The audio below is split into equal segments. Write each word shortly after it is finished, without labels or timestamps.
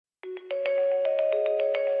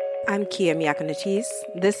I'm Kia Miakanatis.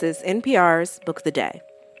 This is NPR's Book of the Day.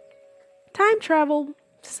 Time travel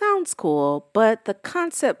sounds cool, but the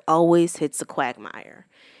concept always hits a quagmire.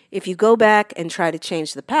 If you go back and try to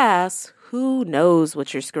change the past, who knows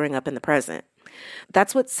what you're screwing up in the present?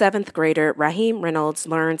 That's what 7th grader Raheem Reynolds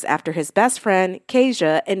learns after his best friend,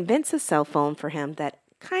 Kasia, invents a cell phone for him that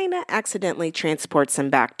kinda accidentally transports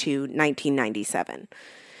him back to 1997.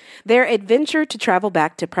 Their adventure to travel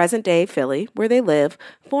back to present-day Philly, where they live,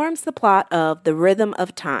 forms the plot of The Rhythm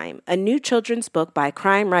of Time, a new children's book by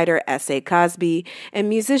crime writer S.A. Cosby and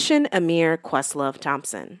musician Amir Questlove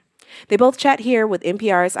Thompson. They both chat here with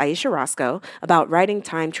NPR's Aisha Roscoe about writing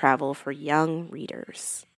time travel for young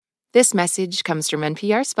readers. This message comes from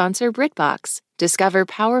NPR sponsor BritBox. Discover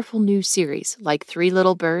powerful new series like Three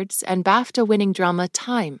Little Birds and BAFTA-winning drama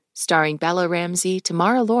Time, starring Bella Ramsey,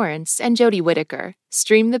 Tamara Lawrence, and Jodie Whittaker.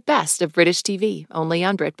 Stream the best of British TV only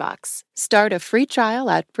on BritBox. Start a free trial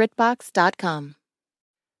at BritBox.com.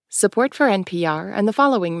 Support for NPR and the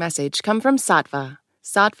following message come from Saatva.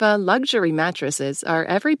 Saatva luxury mattresses are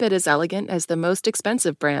every bit as elegant as the most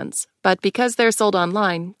expensive brands, but because they're sold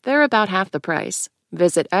online, they're about half the price.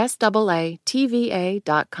 Visit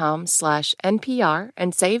SAATVA.com/NPR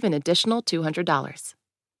and save an additional $200.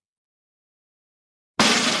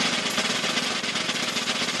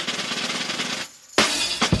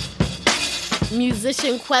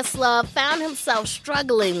 Musician Questlove found himself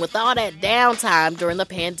struggling with all that downtime during the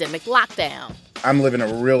pandemic lockdown. I'm living a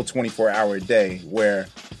real 24-hour day where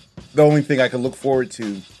the only thing I can look forward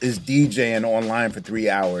to is DJing online for 3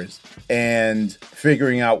 hours and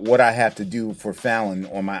figuring out what I have to do for Fallon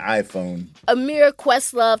on my iPhone. Amir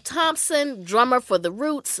Questlove Thompson, drummer for The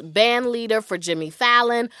Roots, band leader for Jimmy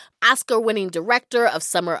Fallon, Oscar-winning director of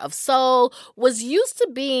Summer of Soul, was used to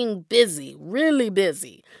being busy, really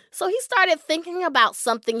busy. So he started thinking about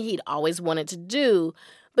something he'd always wanted to do,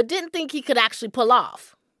 but didn't think he could actually pull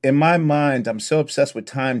off. In my mind, I'm so obsessed with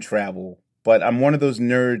time travel, but I'm one of those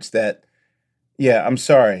nerds that, I'm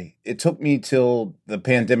sorry. It took me till the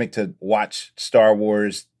pandemic to watch Star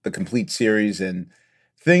Wars, the complete series, and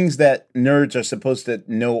things that nerds are supposed to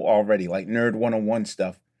know already, like Nerd 101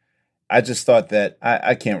 stuff. I just thought that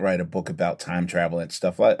I can't write a book about time travel and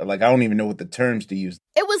stuff. Like I don't even know what the terms to use.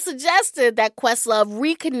 It was suggested that Questlove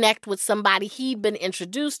reconnect with somebody he'd been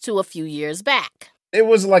introduced to a few years back. It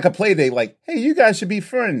was like a play date, like, hey, you guys should be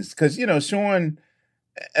friends. Because, Sean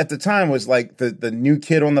at the time was like the new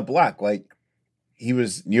kid on the block. Like, he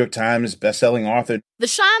was New York Times bestselling author. The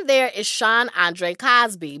Sean there is Sean Andre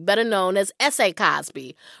Cosby, better known as S.A.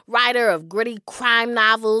 Cosby, writer of gritty crime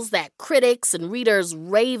novels that critics and readers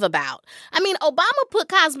rave about. I mean, Obama put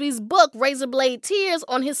Cosby's book, Razorblade Tears,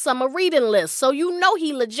 on his summer reading list, so you know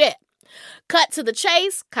he legit. Cut to the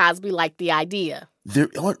chase, Cosby liked the idea. There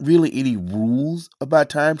aren't really any rules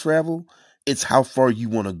about time travel. It's how far you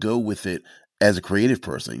want to go with it as a creative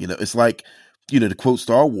person. It's like, to quote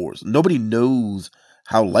Star Wars, nobody knows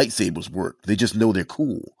how lightsabers work. They just know they're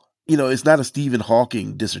cool. It's not a Stephen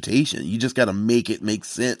Hawking dissertation. You just got to make it make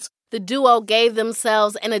sense. The duo gave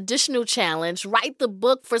themselves an additional challenge: write the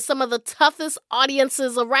book for some of the toughest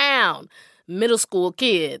audiences around. Middle school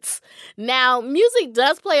kids. Now, music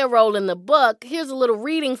does play a role in the book. Here's a little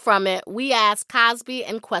reading from it. We asked Cosby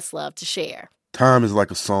and Questlove to share. Time is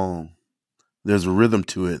like a song. There's a rhythm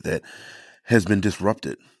to it that has been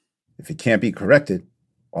disrupted. If it can't be corrected,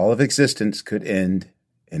 all of existence could end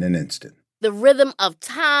in an instant. The Rhythm of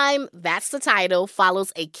Time, that's the title,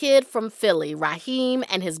 follows a kid from Philly, Raheem,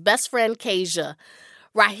 and his best friend, Kasia.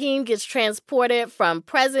 Raheem gets transported from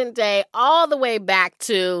present day all the way back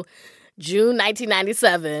to June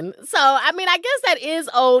 1997. So, I guess that is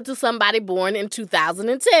owed to somebody born in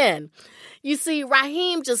 2010. You see,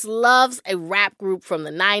 Raheem just loves a rap group from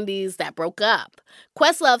the 90s that broke up.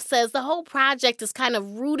 Questlove says the whole project is kind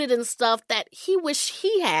of rooted in stuff that he wished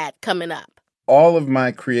he had coming up. All of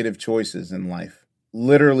my creative choices in life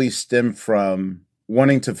literally stem from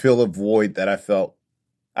wanting to fill a void that I felt.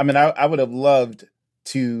 I would have loved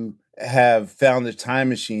to have found a time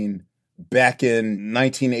machine back in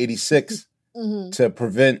 1986 to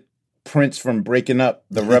prevent Prince from breaking up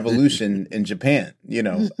the revolution in Japan.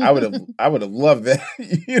 I would have loved that.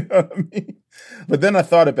 You know what I mean? But then I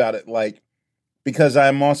thought about it, like, because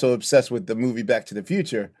I'm also obsessed with the movie Back to the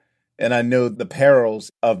Future, and I know the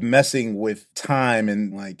perils of messing with time.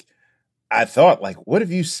 And like, I thought, like, what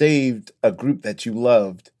if you saved a group that you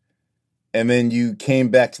loved, and then you came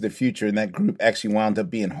back to the future and that group actually wound up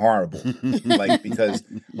being horrible? Because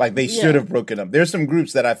they should have broken up. There's some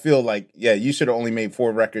groups that I feel like, you should have only made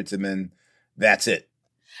 4 records and then that's it.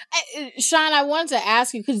 Sean, I wanted to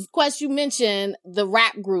ask you, because Quest, you mentioned the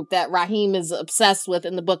rap group that Raheem is obsessed with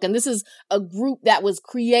in the book. And this is a group that was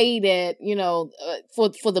created, for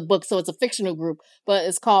the book. So it's a fictional group, but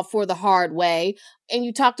it's called For the Hard Way. And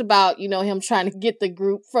you talked about, him trying to get the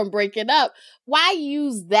group from breaking up. Why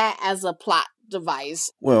use that as a plot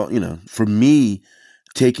device? Well, for me,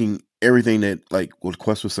 taking everything that, like what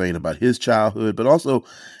Quest was saying about his childhood, but also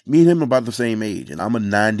me and him about the same age. And I'm a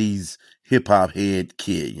 90s hip hop head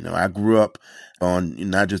kid. I grew up on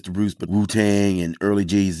not just the Roots, but Wu-Tang and early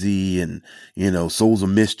Jay-Z and, Souls of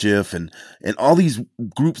Mischief and all these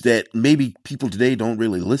groups that maybe people today don't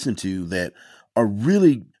really listen to that are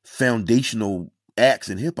really foundational acts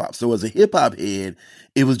in hip hop. So as a hip hop head,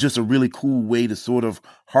 it was just a really cool way to sort of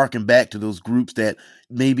harken back to those groups that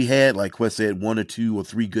maybe had, like Quest said, 1 or 2 or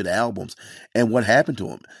 3 good albums and what happened to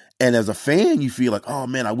them. And as a fan, you feel like, oh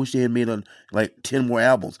man, I wish they had made like 10 more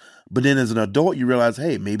albums. But then as an adult, you realize,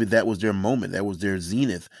 hey, maybe that was their moment. That was their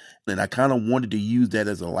zenith. And I kind of wanted to use that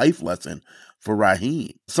as a life lesson for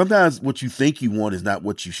Raheem. Sometimes what you think you want is not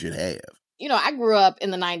what you should have. I grew up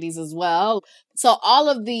in the 90s as well. So all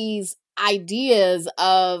of these ideas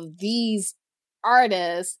of these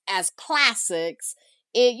artists as classics,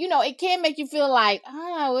 it can make you feel like,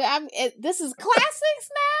 this is classics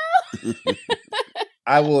now.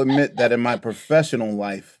 I will admit that in my professional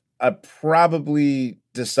life, I probably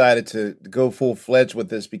decided to go full-fledged with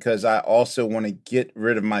this because I also want to get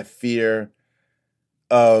rid of my fear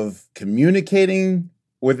of communicating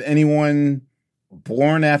with anyone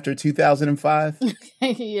born after 2005.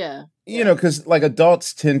 Yeah. Because like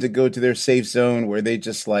adults tend to go to their safe zone where they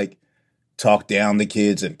just like talk down the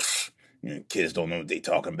kids and kids don't know what they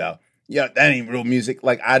talking about. Yeah, that ain't real music.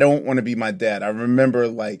 Like, I don't want to be my dad. I remember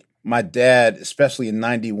like my dad, especially in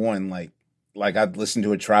 91, like I'd listen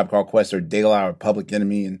to a Tribe Called Quest or De La or Public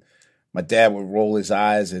Enemy, and my dad would roll his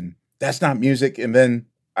eyes and that's not music. And then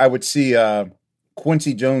I would see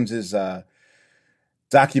Quincy Jones's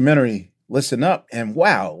documentary, Listen Up, and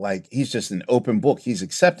wow, like he's just an open book. He's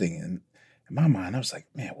accepting. And in my mind, I was like,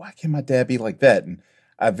 man, why can't my dad be like that? And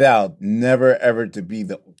I vowed never, ever to be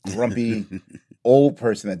the grumpy old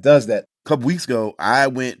person that does that. A couple weeks ago, I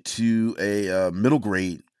went to a middle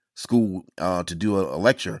grade school to do a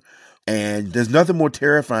lecture. And there's nothing more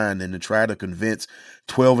terrifying than to try to convince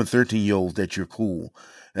 12 and 13-year-olds that you're cool.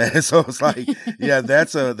 And so it's like, yeah,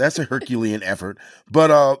 that's a Herculean effort.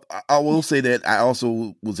 But I will say that I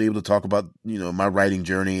also was able to talk about, my writing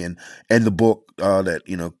journey and the book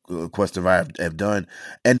that, Quest and I have done.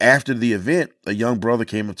 And after the event, a young brother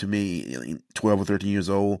came up to me, 12 or 13 years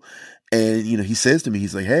old. And, he says to me,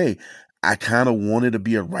 he's like, hey, I kind of wanted to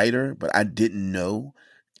be a writer, but I didn't know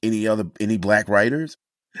any black writers.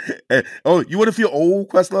 Oh, you want to feel old,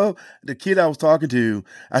 Questlove? The kid I was talking to,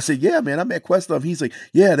 I said, yeah, man, I met Questlove. He's like,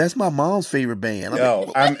 yeah, that's my mom's favorite band.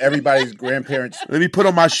 I'm everybody's grandparents. Let me put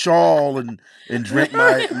on my shawl and drink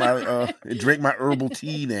my herbal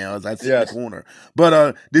tea now as I sit in the corner.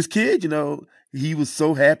 But this kid, he was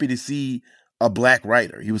so happy to see a black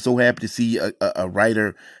writer. He was so happy to see a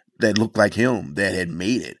writer that looked like him that had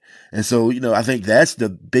made it. And so, I think that's the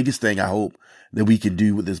biggest thing I hope that we can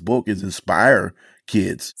do with this book is inspire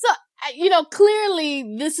kids. So,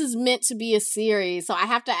 clearly this is meant to be a series. So I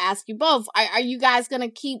have to ask you both, are you guys going to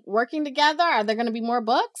keep working together? Are there going to be more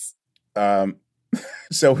books?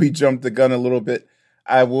 So we jumped the gun a little bit.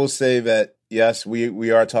 I will say that, yes,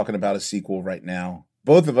 we are talking about a sequel right now.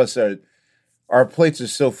 Both of us our plates are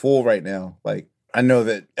so full right now. Like, I know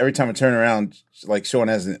that every time I turn around, like Sean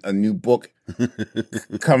has a new book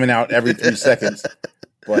coming out every 3 seconds.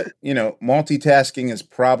 But, multitasking is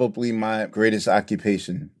probably my greatest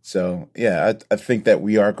occupation. So, yeah, I think that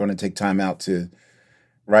we are going to take time out to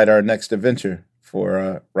write our next adventure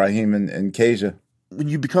for Raheem and Kasia. When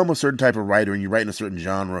you become a certain type of writer and you write in a certain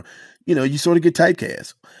genre, you sort of get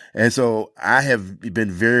typecast. And so I have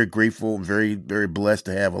been very grateful and very, very blessed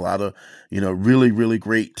to have a lot of, really, really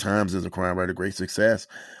great times as a crime writer, great success.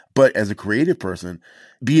 But as a creative person,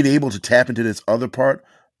 being able to tap into this other part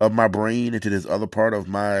of my brain, into this other part of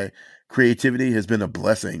my creativity has been a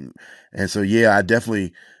blessing. And so, yeah,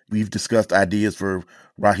 we've discussed ideas for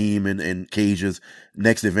Raheem and Kasia's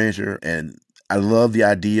next adventure. And I love the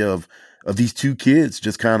idea of these 2 kids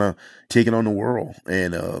just kind of taking on the world.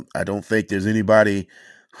 And I don't think there's anybody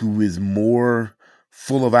who is more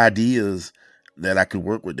full of ideas that I could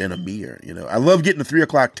work with than Amir. I love getting the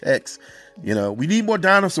 3:00 text. We need more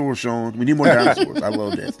dinosaurs, Sean. We need more dinosaurs. I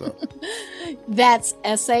love that stuff. That's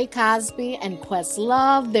S.A. Cosby and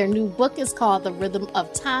Questlove. Their new book is called The Rhythm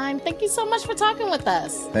of Time. Thank you so much for talking with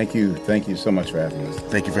us. Thank you. Thank you so much for having us.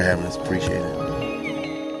 Thank you for having us. Appreciate it.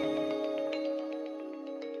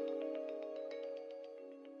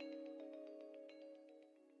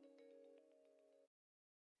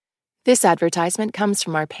 This advertisement comes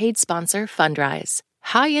from our paid sponsor, Fundrise.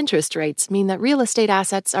 High interest rates mean that real estate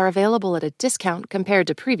assets are available at a discount compared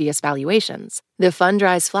to previous valuations. The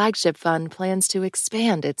Fundrise Flagship Fund plans to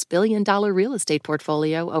expand its billion-dollar real estate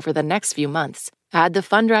portfolio over the next few months. Add the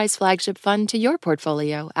Fundrise Flagship Fund to your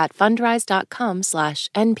portfolio at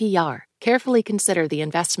fundrise.com/NPR. Carefully consider the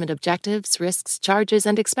investment objectives, risks, charges,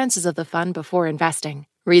 and expenses of the fund before investing.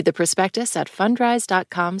 Read the prospectus at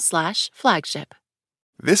fundrise.com/flagship.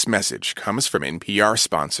 This message comes from NPR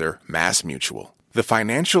sponsor MassMutual. The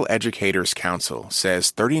Financial Educators Council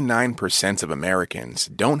says 39% of Americans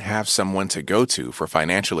don't have someone to go to for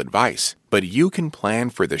financial advice, but you can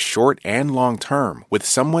plan for the short and long term with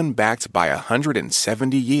someone backed by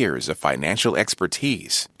 170 years of financial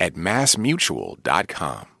expertise at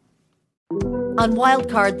massmutual.com. On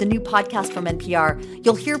Wildcard, the new podcast from NPR,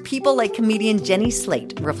 you'll hear people like comedian Jenny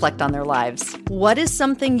Slate reflect on their lives. What is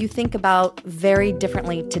something you think about very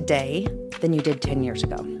differently today than you did 10 years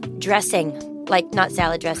ago? Dressing. Like, not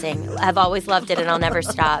salad dressing. I've always loved it and I'll never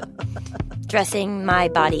stop. Dressing my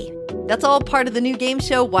body. That's all part of the new game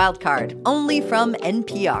show Wildcard, only from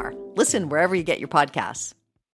NPR. Listen wherever you get your podcasts.